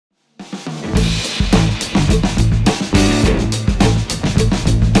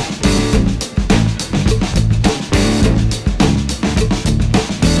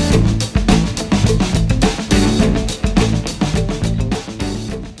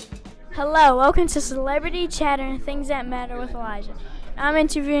Hello, welcome to Celebrity Chatter and Things That Matter with Elijah. I'm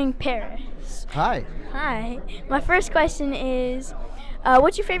interviewing Paris. Hi. Hi. My first question is,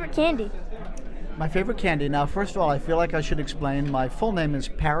 what's your favorite candy? My favorite candy. Now, first of all, I feel like I should explain. My full name is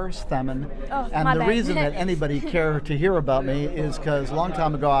Paris Themmen. Oh, and my the bad. reason that anybody care to hear about me is because a long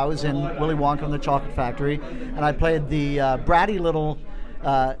time ago I was in Willy Wonka and the Chocolate Factory, and I played the bratty little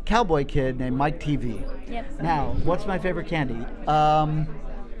cowboy kid named Mike Teevee. Yep. Now, what's my favorite candy?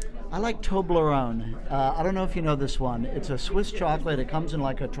 I like Toblerone. I don't know if you know this one. It's a Swiss chocolate. It comes in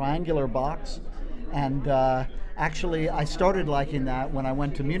like a triangular box. And actually, I started liking that when I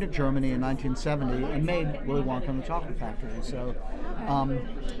went to Munich, Germany in 1970 and made Willy Wonka and the Chocolate Factory. So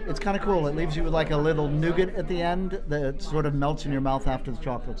it's kind of cool. It leaves you with like a little nougat at the end that sort of melts in your mouth after the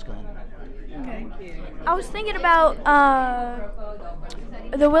chocolate's gone. Okay. I was thinking about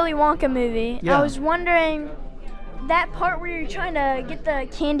the Willy Wonka movie. Yeah. I was wondering, that part where you're trying to get the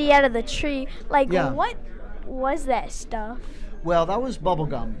candy out of the tree, like what was that stuff? Well, that was bubble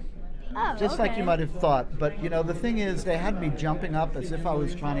gum. Oh, Just okay. like you might have thought. But, you know, the thing is, they had me jumping up as if I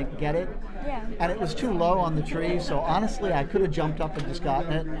was trying to get it. Yeah. And it was too low on the tree, so honestly, I could have jumped up and just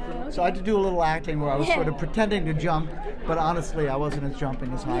gotten it. So I had to do a little acting where I was sort of pretending to jump, but honestly, I wasn't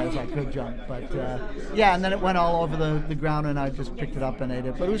jumping as high as I could jump. But, yeah, and then it went all over the ground, and I just picked it up and ate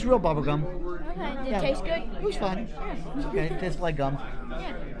it. But it was real bubble gum. Okay. Did it taste good? It was fine. It was okay. It tasted like gum.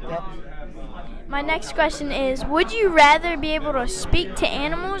 Yeah. Yep. My next question is, would you rather be able to speak to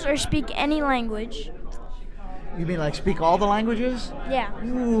animals or speak any language? You mean like speak all the languages? Yeah.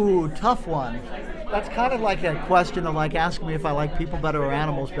 Ooh, tough one. That's kind of like a question of like asking me if I like people better or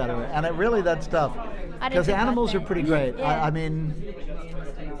animals better. And that's tough. Because animals are pretty great. Yeah. I mean,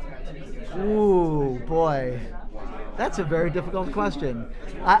 ooh, boy. That's a very difficult question.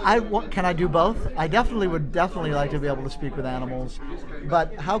 Can I do both? I would definitely like to be able to speak with animals,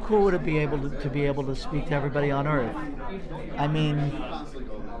 but how cool would it be to be able to speak to everybody on Earth? I mean,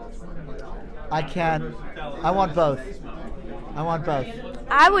 I want both. I want both.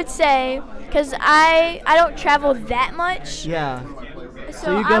 I would say, because I don't travel that much. Yeah.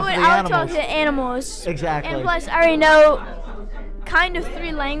 So you go for the I would talk animals. to animals. Exactly. And plus, I already know kind of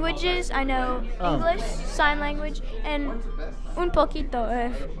 3 languages. I know English, sign language, and un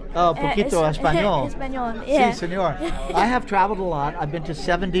poquito. Poquito español. Español, yeah. Sí, senor. I have traveled a lot. I've been to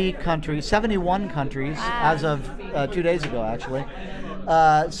 71 countries as of 2 days ago, actually.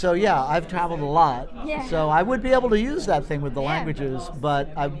 So yeah, I've traveled a lot. Yeah. So I would be able to use that thing with the languages, but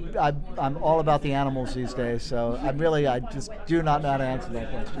I'm all about the animals these days. So I just do not know how to answer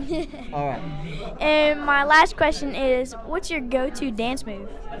that question. All right. And my last question is, what's your go-to dance move?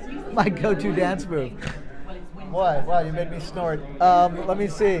 My go-to dance move. Boy, wow, you made me snort. Let me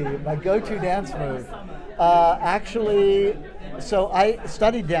see. My go-to dance move. Actually, so I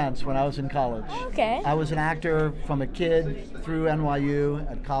studied dance when I was in college. Okay. I was an actor from a kid through NYU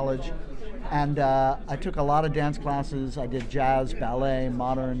at college, and I took a lot of dance classes. I did jazz, ballet,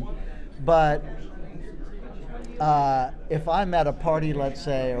 modern, but if I'm at a party, let's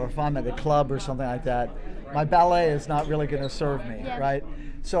say, or if I'm at a club or something like that, my ballet is not really going to serve me, right?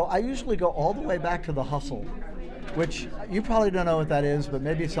 So I usually go all the way back to the hustle, which you probably don't know what that is, but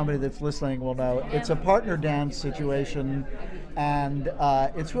maybe somebody that's listening will know. It's a partner dance situation, and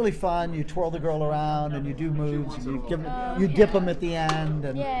it's really fun. You twirl the girl around, and you do moves, and you dip them at the end,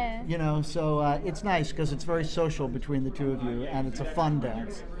 and you know. So it's nice because it's very social between the two of you, and it's a fun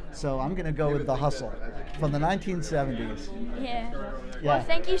dance. So I'm going to go with the hustle from the 1970s. Yeah. Well,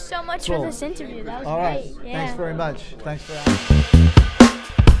 thank you so much for this interview. That was great. All right. Yeah. Thanks very much. Thanks for asking.